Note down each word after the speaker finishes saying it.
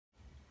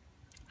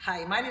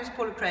Hi, my name is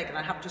Paula Craig and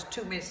I have just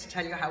 2 minutes to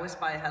tell you how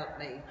Aspire helped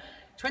me.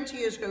 20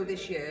 years ago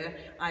this year,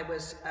 I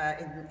was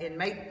in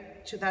May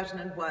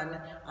 2001,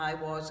 I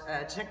was a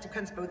Detective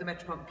Constable with the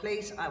Metropolitan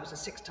Police. I was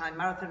a 6-time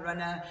marathon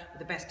runner with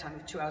the best time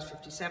of 2 hours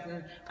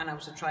 57, and I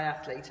was a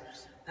triathlete.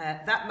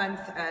 That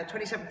month,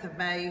 27th of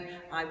May,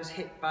 I was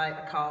hit by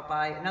a car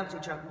by an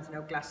elderly gentleman with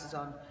no glasses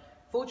on.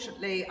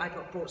 Fortunately, I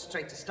got brought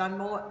straight to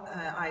Stanmore.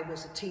 I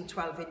was a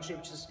T12 injury,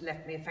 which has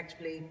left me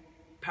effectively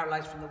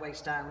paralysed from the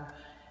waist down.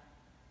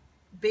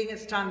 Being at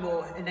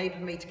Stanmore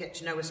enabled me to get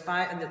to know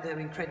Aspire and their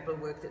incredible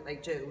work that they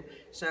do.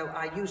 So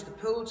I used the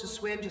pool to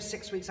swim. Just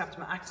 6 weeks after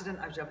my accident,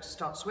 I was able to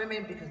start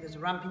swimming because there's a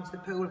ramp into the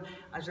pool.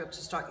 I was able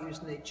to start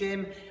using the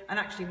gym. And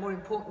actually, more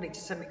importantly, to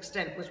some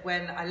extent, was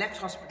when I left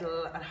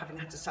hospital and having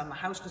had to sell my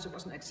house because it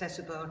wasn't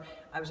accessible,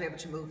 I was able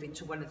to move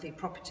into one of the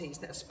properties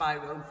that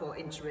Aspire owned for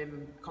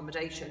interim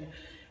accommodation.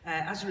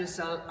 As a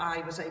result,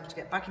 I was able to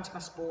get back into my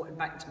sport and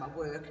back into my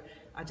work.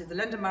 I did the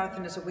London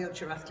Marathon as a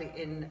wheelchair athlete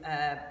in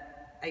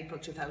April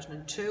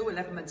 2002,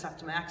 11 months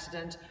after my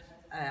accident.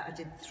 I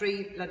did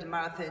 3 London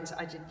Marathons,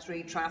 I did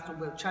 3 Triathlon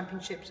World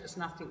Championships as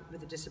an athlete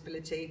with a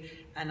disability,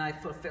 and I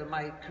fulfilled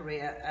my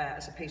career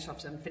as a police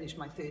officer and finished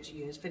my 30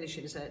 years,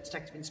 finishing as a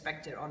detective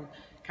inspector on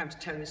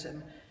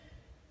counter-terrorism.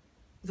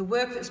 The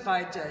work that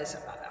Aspire does,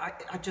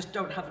 I just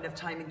don't have enough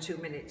time in 2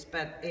 minutes,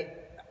 but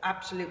it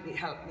absolutely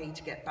helped me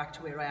to get back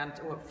to where I am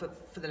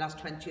for the last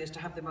 20 years, to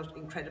have the most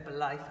incredible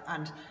life.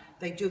 And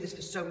they do this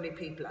for so many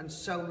people, and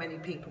so many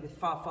people with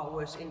far, far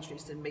worse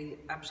injuries than me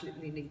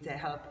absolutely need their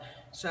help.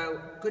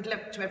 So good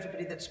luck to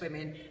everybody that's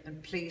swimming,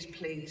 and please,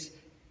 please,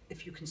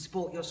 if you can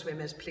support your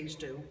swimmers, please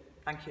do.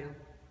 Thank you.